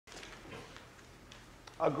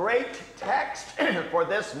A great text for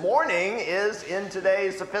this morning is in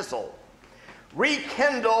today's epistle.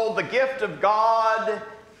 Rekindle the gift of God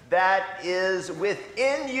that is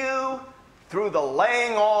within you through the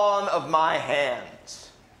laying on of my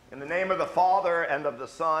hands. In the name of the Father, and of the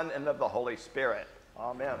Son, and of the Holy Spirit.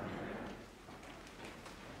 Amen.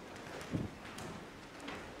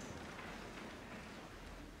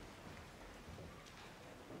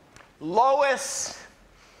 Lois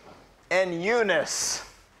and Eunice,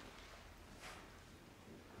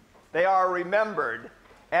 they are remembered.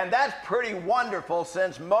 And that's pretty wonderful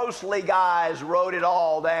since mostly guys wrote it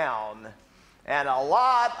all down. And a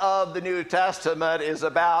lot of the New Testament is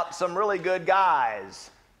about some really good guys,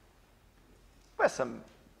 with some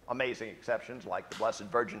amazing exceptions like the Blessed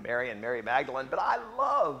Virgin Mary and Mary Magdalene. But I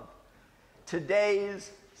love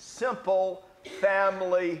today's simple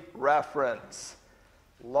family reference.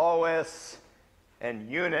 Lois and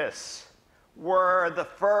Eunice were the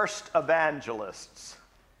first evangelists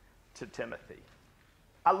to Timothy.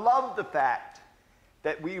 I love the fact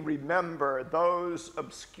that we remember those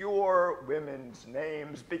obscure women's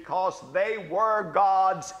names because they were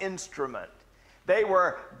God's instrument. They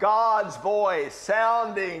were God's voice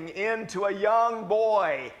sounding into a young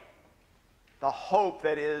boy the hope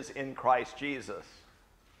that is in Christ Jesus.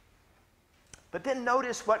 But then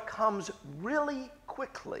notice what comes really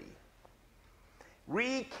quickly.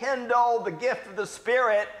 Rekindle the gift of the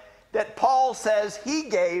Spirit that Paul says he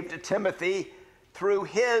gave to Timothy through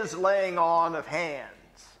his laying on of hands.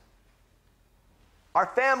 Our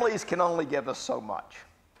families can only give us so much.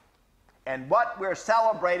 And what we're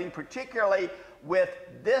celebrating, particularly with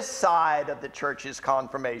this side of the church's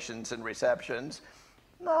confirmations and receptions,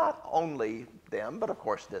 not only them, but of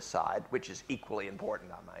course this side, which is equally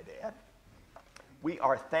important, I might add, we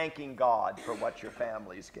are thanking God for what your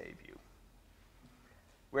families gave you.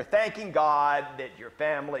 We're thanking God that your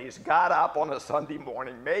families got up on a Sunday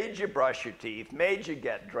morning, made you brush your teeth, made you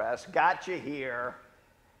get dressed, got you here,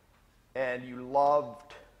 and you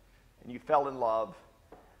loved and you fell in love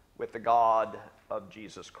with the God of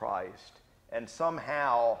Jesus Christ. And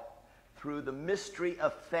somehow, through the mystery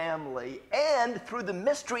of family and through the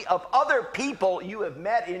mystery of other people you have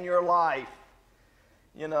met in your life,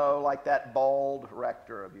 you know, like that bald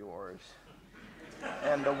rector of yours,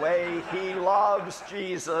 and the way he loves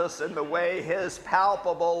Jesus and the way his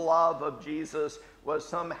palpable love of Jesus was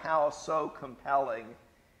somehow so compelling.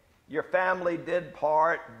 Your family did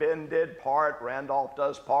part, Ben did part, Randolph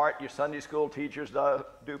does part, your Sunday school teachers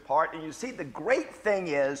do part. And you see, the great thing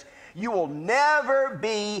is you will never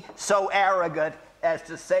be so arrogant as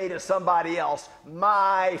to say to somebody else,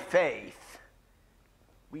 my faith.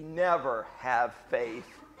 We never have faith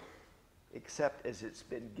except as it's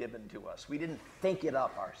been given to us. We didn't think it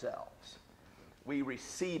up ourselves. We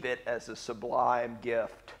receive it as a sublime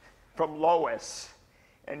gift from Lois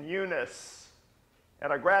and Eunice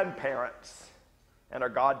and our grandparents and our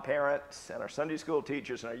godparents and our Sunday school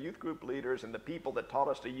teachers and our youth group leaders and the people that taught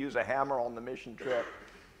us to use a hammer on the mission trip.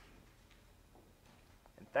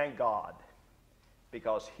 And thank God,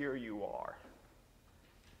 because here you are.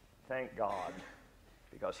 Thank God,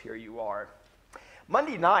 because here you are.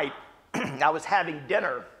 Monday night, I was having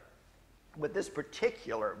dinner with this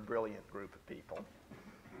particular brilliant group of people.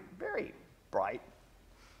 Very bright,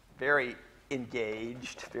 very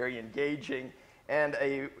engaged, very engaging. And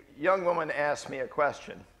a young woman asked me a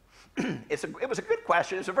question. It was a good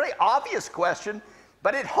question. It was a very obvious question,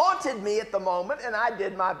 but it haunted me at the moment, and I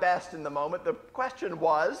did my best in the moment. The question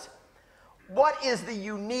was, what is the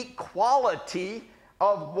unique quality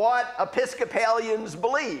of what Episcopalians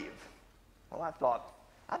believe? Well, I thought,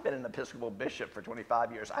 I've been an Episcopal bishop for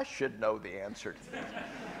 25 years. I should know the answer to that.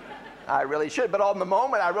 I really should. But on the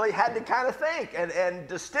moment, I really had to kind of think and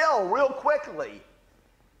distill real quickly.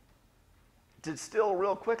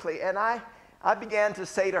 And I began to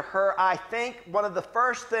say to her, I think one of the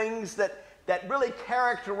first things that really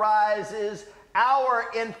characterizes our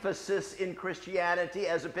emphasis in Christianity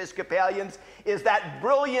as Episcopalians is that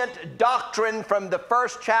brilliant doctrine from the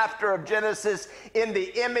first chapter of Genesis. In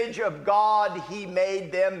the image of God, he made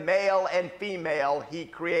them, male and female, he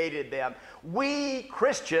created them. We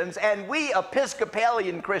Christians, and we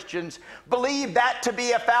Episcopalian Christians, believe that to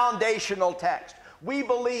be a foundational text. We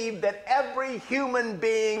believe that every human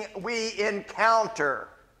being we encounter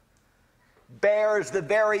bears the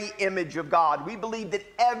very image of God. We believe that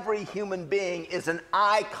every human being is an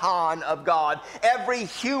icon of God. Every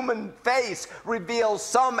human face reveals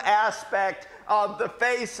some aspect of the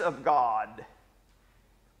face of God.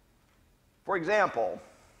 For example,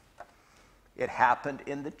 it happened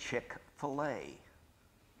in the Chick-fil-A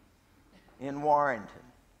in Warrenton.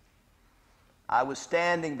 I was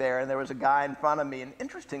standing there, and there was a guy in front of me, an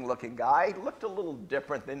interesting-looking guy. He looked a little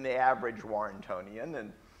different than the average Warrentonian,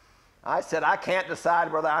 and I said, I can't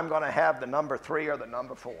decide whether I'm going to have the number 3 or the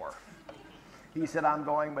number 4. He said, I'm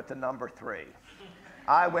going with the number 3.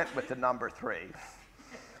 I went with the number 3.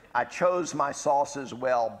 I chose my sauces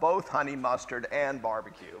well, both honey mustard and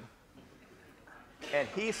barbecue. And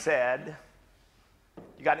he said,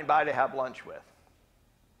 you got anybody to have lunch with?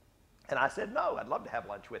 And I said, no, I'd love to have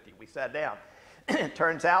lunch with you. We sat down. It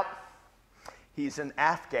turns out he's an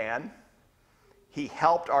Afghan. He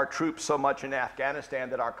helped our troops so much in Afghanistan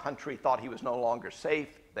that our country thought he was no longer safe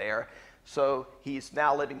there. So he's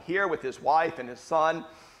now living here with his wife and his son.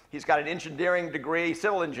 He's got an engineering degree,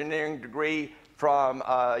 civil engineering degree from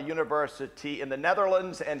a university in the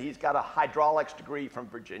Netherlands, and he's got a hydraulics degree from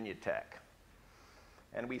Virginia Tech.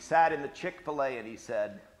 And we sat in the Chick-fil-A, and he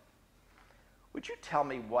said, would you tell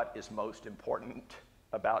me what is most important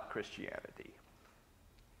about Christianity?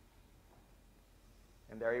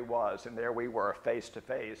 And there he was, and there we were, face to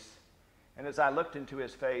face. And as I looked into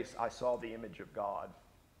his face, I saw the image of God.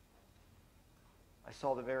 I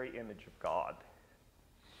saw the very image of God.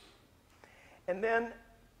 And then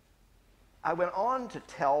I went on to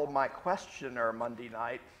tell my questioner Monday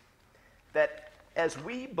night that as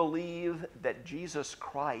we believe that Jesus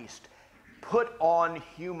Christ put on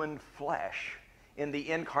human flesh in the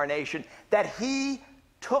incarnation, that he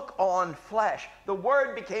took on flesh. The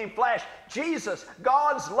Word became flesh. Jesus,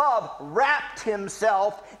 God's love, wrapped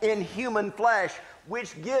himself in human flesh,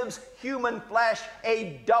 which gives human flesh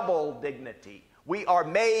a double dignity. We are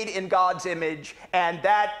made in God's image, and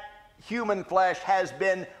that human flesh has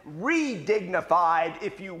been re-dignified,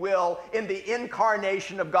 if you will, in the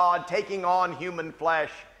incarnation of God, taking on human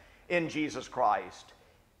flesh in Jesus Christ.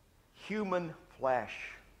 Human flesh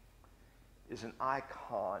is an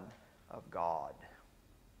icon of God.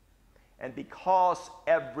 And because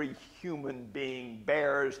every human being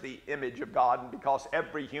bears the image of God, and because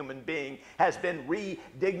every human being has been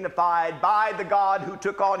re-dignified by the God who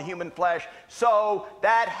took on human flesh, so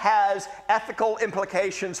that has ethical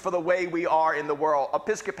implications for the way we are in the world.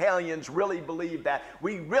 Episcopalians really believe that.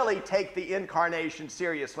 We really take the incarnation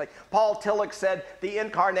seriously. Paul Tillich said the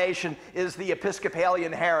incarnation is the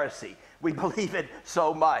Episcopalian heresy. We believe it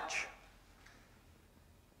so much.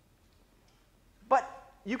 But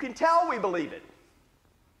you can tell we believe it.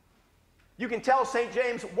 You can tell St.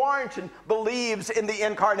 James Warrenton believes in the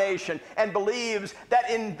incarnation and believes that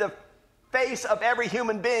in the face of every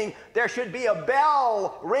human being there should be a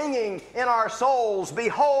bell ringing in our souls.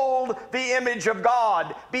 Behold the image of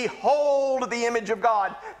God. Behold the image of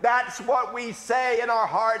God. That's what we say in our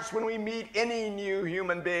hearts when we meet any new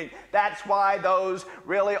human being. That's why those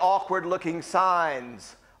really awkward looking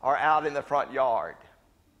signs are out in the front yard.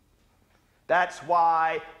 That's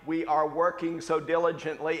why we are working so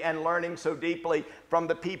diligently and learning so deeply from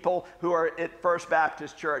the people who are at First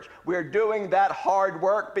Baptist Church. We're doing that hard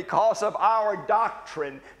work because of our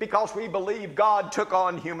doctrine, because we believe God took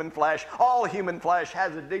on human flesh. All human flesh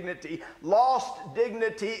has a dignity. Lost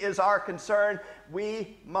dignity is our concern.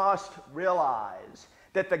 We must realize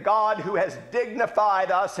that the God who has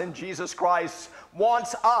dignified us in Jesus Christ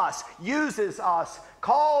wants us, uses us,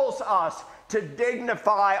 calls us to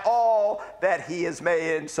dignify all that he has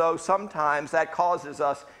made. And so sometimes that causes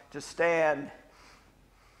us to stand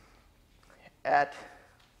at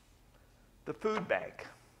the food bank.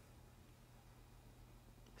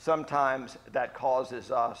 Sometimes that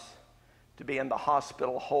causes us to be in the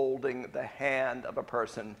hospital holding the hand of a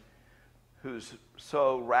person who's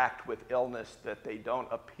so racked with illness that they don't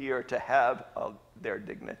appear to have their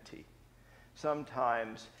dignity.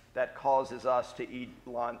 Sometimes that causes us to eat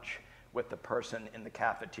lunch with the person in the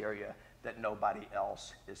cafeteria that nobody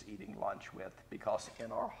else is eating lunch with, because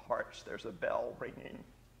in our hearts there's a bell ringing.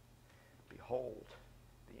 Behold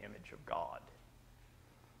the image of God.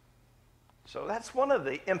 So that's one of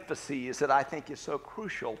the emphases that I think is so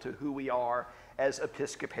crucial to who we are as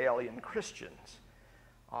Episcopalian Christians.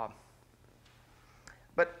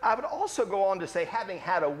 But I would also go on to say, having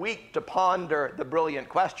had a week to ponder the brilliant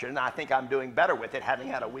question, and I think I'm doing better with it, having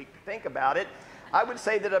had a week to think about it, I would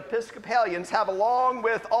say that Episcopalians have, along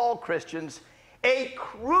with all Christians, a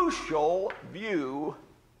crucial view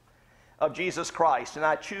of Jesus Christ. And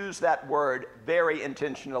I choose that word very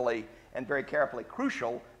intentionally and very carefully.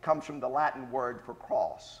 Crucial comes from the Latin word for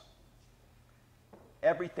cross.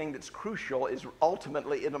 Everything that's crucial is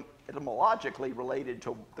ultimately etymologically related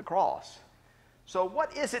to the cross. So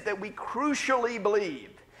what is it that we crucially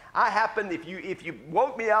believe? If you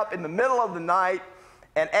woke me up in the middle of the night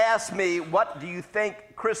and asked me, what do you think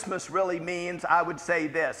Christmas really means, I would say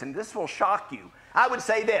this, and this will shock you. I would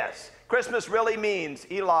say this: Christmas really means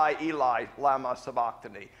Eli, Eli, lama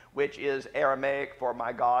sabachthani, which is Aramaic for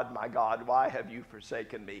my God, why have you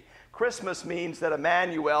forsaken me? Christmas means that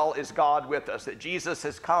Emmanuel is God with us, that Jesus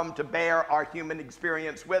has come to bear our human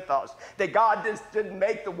experience with us, that God didn't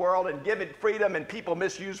make the world and give it freedom, and people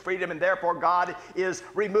misuse freedom, and therefore God is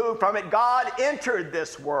removed from it. God entered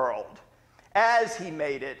this world as he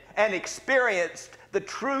made it and experienced the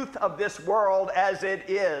truth of this world as it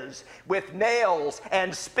is, with nails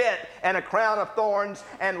and spit and a crown of thorns,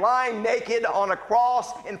 and lying naked on a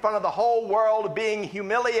cross in front of the whole world, being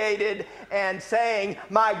humiliated and saying,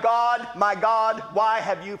 my God, why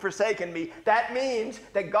have you forsaken me? That means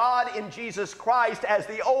that God in Jesus Christ, as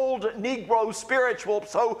the old Negro spiritual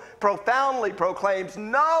so profoundly proclaims,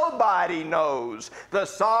 nobody knows the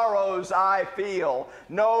sorrows I feel.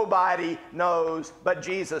 Nobody knows but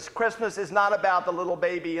Jesus. Christmas is not about the little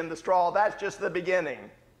baby in the straw. That's just the beginning.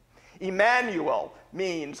 Emmanuel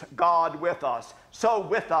means God with us, so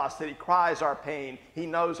with us that he cries our pain, he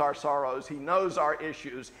knows our sorrows, he knows our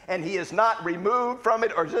issues, and he is not removed from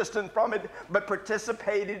it or distant from it, but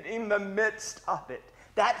participated in the midst of it.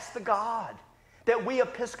 That's the God that we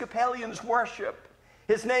Episcopalians worship.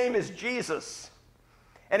 His name is Jesus,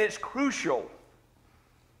 and it's crucial.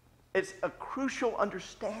 It's a crucial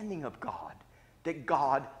understanding of God, that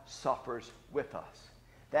God suffers with us.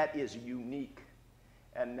 That is unique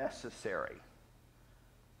and necessary.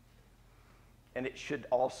 And it should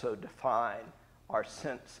also define our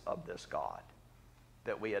sense of this God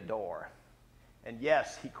that we adore. And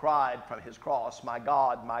yes, he cried from his cross, my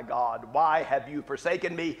God, why have you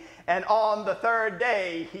forsaken me? And on the third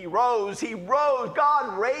day, he rose.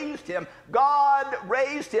 God raised him.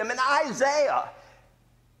 And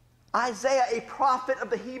Isaiah, a prophet of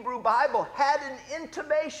the Hebrew Bible, had an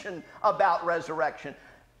intimation about resurrection.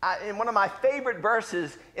 In one of my favorite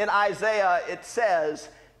verses in Isaiah, it says,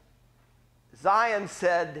 Zion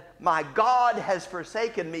said, my God has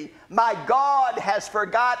forsaken me. My God has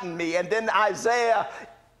forgotten me. And then Isaiah,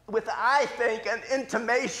 with, I think, an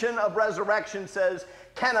intimation of resurrection says,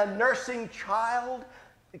 can a nursing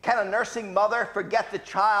mother forget the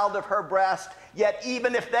child of her breast? Yet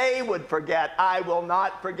even if they would forget, I will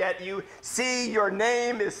not forget you. See, your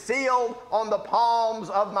name is sealed on the palms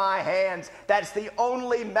of my hands. That's the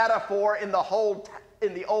only metaphor in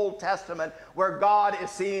the Old Testament where God is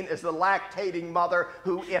seen as the lactating mother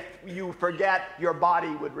who, if you forget, your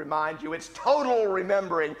body would remind you. It's total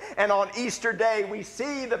remembering. And on Easter Day, we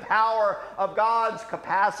see the power of God's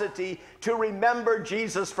capacity to remember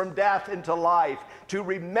Jesus from death into life, to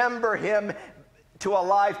remember him to a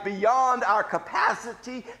life beyond our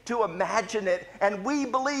capacity to imagine it. And we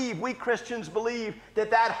Christians believe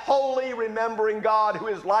that holy remembering God who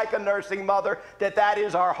is like a nursing mother, that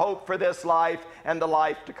is our hope for this life and the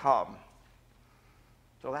life to come.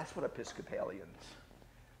 So that's what Episcopalians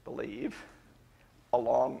believe,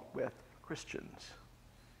 along with Christians.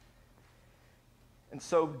 And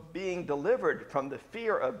so, being delivered from the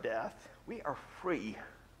fear of death, we are free.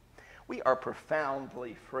 We are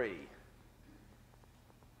profoundly free.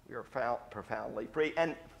 We are profoundly free.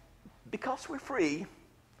 And because we're free,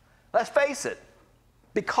 let's face it,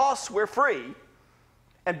 because we're free,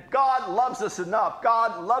 and God loves us enough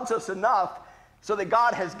so that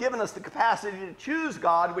God has given us the capacity to choose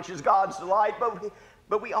God, which is God's delight,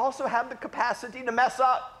 but we also have the capacity to mess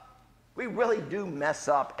up. We really do mess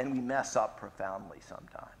up, and we mess up profoundly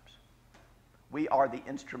sometimes. We are the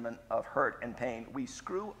instrument of hurt and pain. We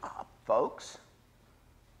screw up, folks.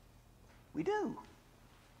 We do.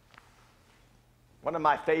 One of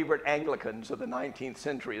my favorite Anglicans of the 19th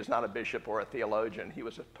century is not a bishop or a theologian. He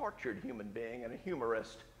was a tortured human being and a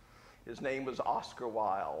humorist. His name was Oscar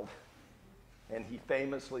Wilde. And he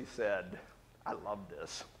famously said, I love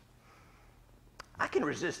this, I can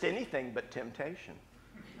resist anything but temptation.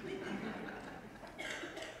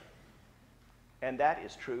 And that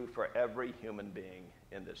is true for every human being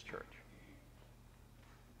in this church.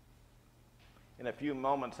 In a few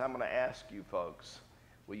moments, I'm going to ask you folks,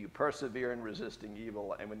 will you persevere in resisting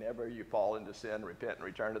evil, and whenever you fall into sin, repent and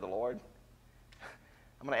return to the Lord?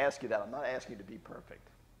 I'm going to ask you that. I'm not asking you to be perfect.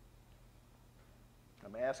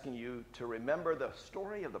 I'm asking you to remember the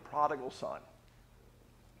story of the prodigal son.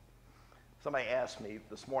 Somebody asked me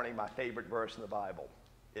this morning my favorite verse in the Bible.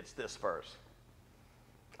 It's this verse.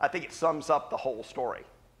 I think it sums up the whole story.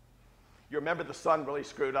 You remember the son really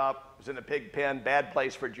screwed up, was in a pig pen, bad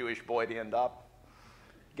place for a Jewish boy to end up.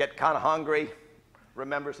 Get kind of hungry,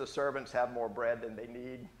 remembers the servants have more bread than they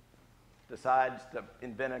need, decides to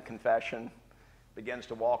invent a confession, begins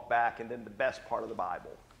to walk back, and then the best part of the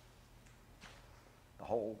Bible. The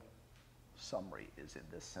whole summary is in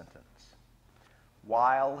this sentence.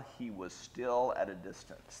 while he was still at a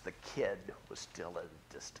distance, the kid was still at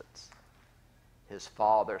a distance, his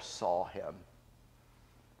father saw him.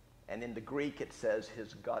 And in the Greek it says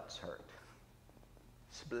his guts hurt.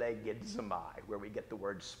 Splegedzomai, where we get the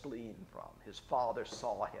word spleen from. His father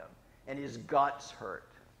saw him, and his guts hurt.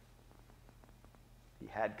 He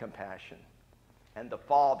had compassion. And the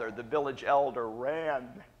father, the village elder, ran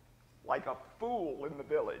like a fool in the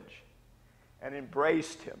village and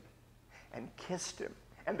embraced him and kissed him.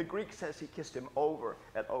 And the Greek says he kissed him over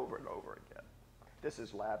and over and over again. This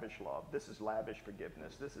is lavish love. This is lavish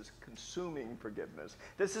forgiveness. This is consuming forgiveness.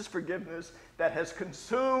 This is forgiveness that has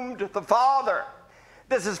consumed the Father.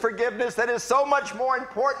 This is forgiveness that is so much more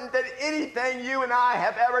important than anything you and I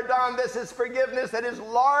have ever done. This is forgiveness that is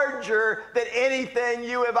larger than anything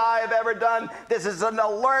you and I have ever done. This is an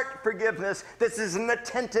alert forgiveness. This is an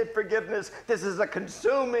attentive forgiveness. This is a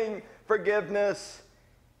consuming forgiveness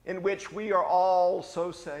in which we are all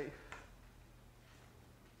so safe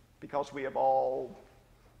because we have all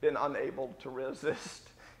been unable to resist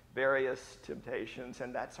various temptations,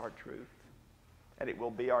 and that's our truth, and it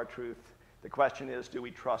will be our truth. The question is, do we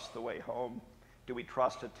trust the way home? Do we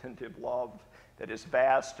trust attentive love that is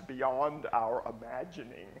vast beyond our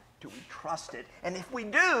imagining? Do we trust it? And if we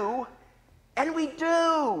do, and we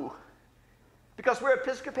do, because we're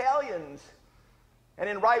Episcopalians, and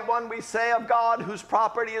in Rite One we say of God whose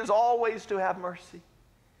property is always to have mercy.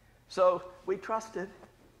 So we trust it,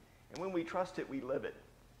 and when we trust it, we live it.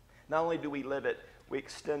 Not only do we live it, we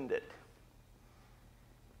extend it.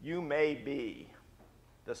 You may be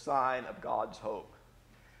the sign of God's hope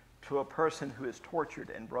to a person who is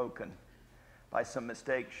tortured and broken by some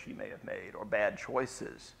mistakes she may have made or bad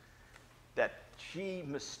choices that she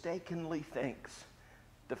mistakenly thinks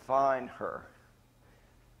define her.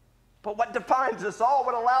 But what defines us all,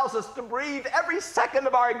 what allows us to breathe every second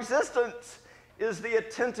of our existence, is the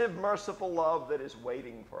attentive, merciful love that is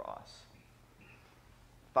waiting for us.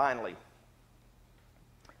 Finally,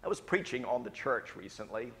 I was preaching on the church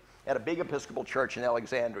recently at a big Episcopal church in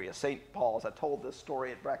Alexandria, St. Paul's. I told this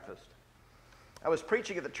story at breakfast. I was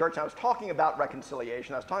preaching at the church, and I was talking about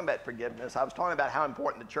reconciliation. I was talking about forgiveness. I was talking about how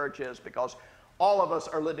important the church is because all of us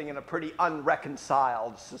are living in a pretty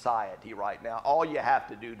unreconciled society right now. All you have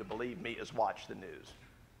to do to believe me is watch the news.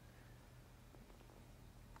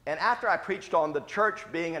 And after I preached on the church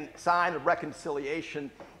being a sign of reconciliation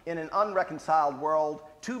in an unreconciled world,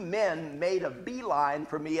 two men made a beeline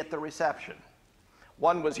for me at the reception.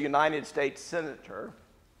 One was a United States Senator,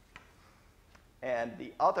 and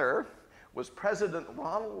the other was President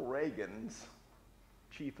Ronald Reagan's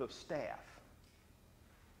chief of staff.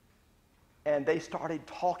 And they started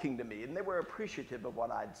talking to me, and they were appreciative of what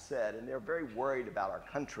I'd said, and they were very worried about our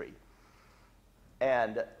country.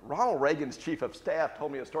 And Ronald Reagan's chief of staff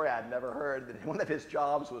told me a story I'd never heard, that one of his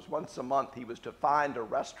jobs was once a month he was to find a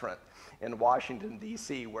restaurant in Washington,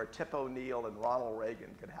 D.C., where Tip O'Neill and Ronald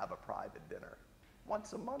Reagan could have a private dinner.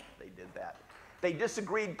 Once a month they did that. They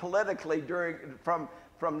disagreed politically from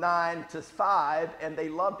 9 to 5, and they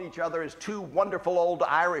loved each other as two wonderful old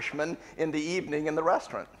Irishmen in the evening in the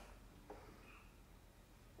restaurant.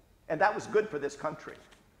 And that was good for this country.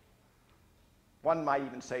 One might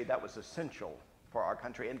even say that was essential for our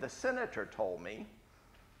country. And the senator told me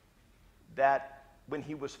that when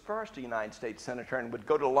he was first a United States senator and would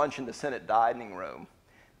go to lunch in the Senate dining room,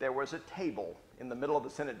 there was a table in the middle of the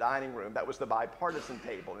Senate dining room. That was the bipartisan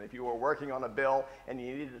table. And if you were working on a bill and you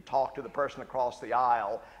needed to talk to the person across the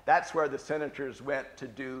aisle, that's where the senators went to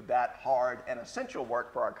do that hard and essential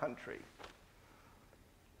work for our country.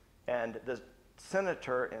 And the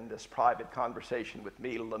senator in this private conversation with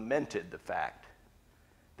me lamented the fact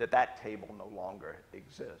that that table no longer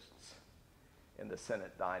exists in the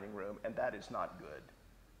Senate dining room, and that is not good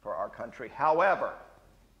for our country. However,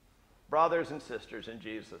 brothers and sisters in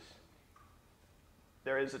Jesus,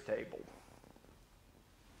 there is a table.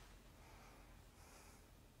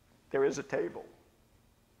 There is a table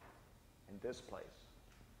in this place.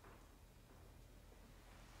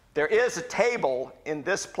 There is a table in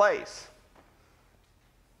this place.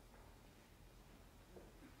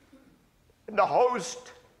 And the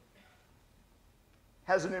host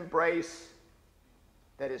has an embrace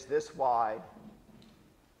that is this wide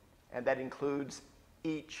and that includes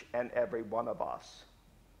each and every one of us.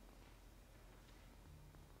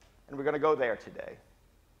 And we're going to go there today.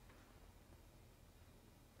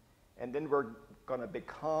 And then we're going to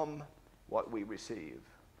become what we receive.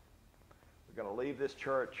 We're going to leave this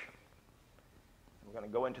church. We're going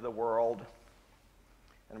to go into the world.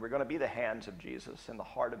 And we're going to be the hands of Jesus and the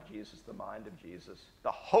heart of Jesus, the mind of Jesus,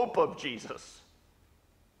 the hope of Jesus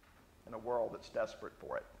in a world that's desperate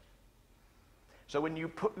for it. So when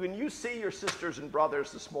you see your sisters and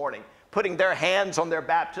brothers this morning putting their hands on their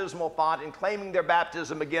baptismal font and claiming their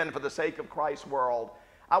baptism again for the sake of Christ's world,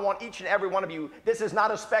 I want each and every one of you, this is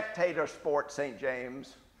not a spectator sport, St.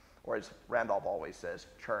 James, or as Randolph always says,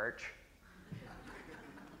 church.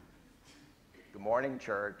 Good morning,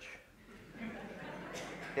 church.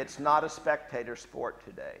 It's not a spectator sport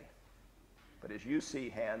today. But as you see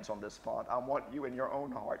hands on this font, I want you in your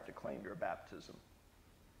own heart to claim your baptism.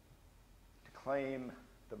 To claim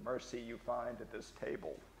the mercy you find at this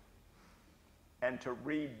table. And to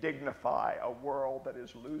re-dignify a world that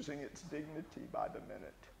is losing its dignity by the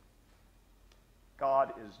minute.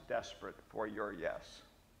 God is desperate for your yes.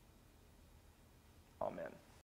 Amen.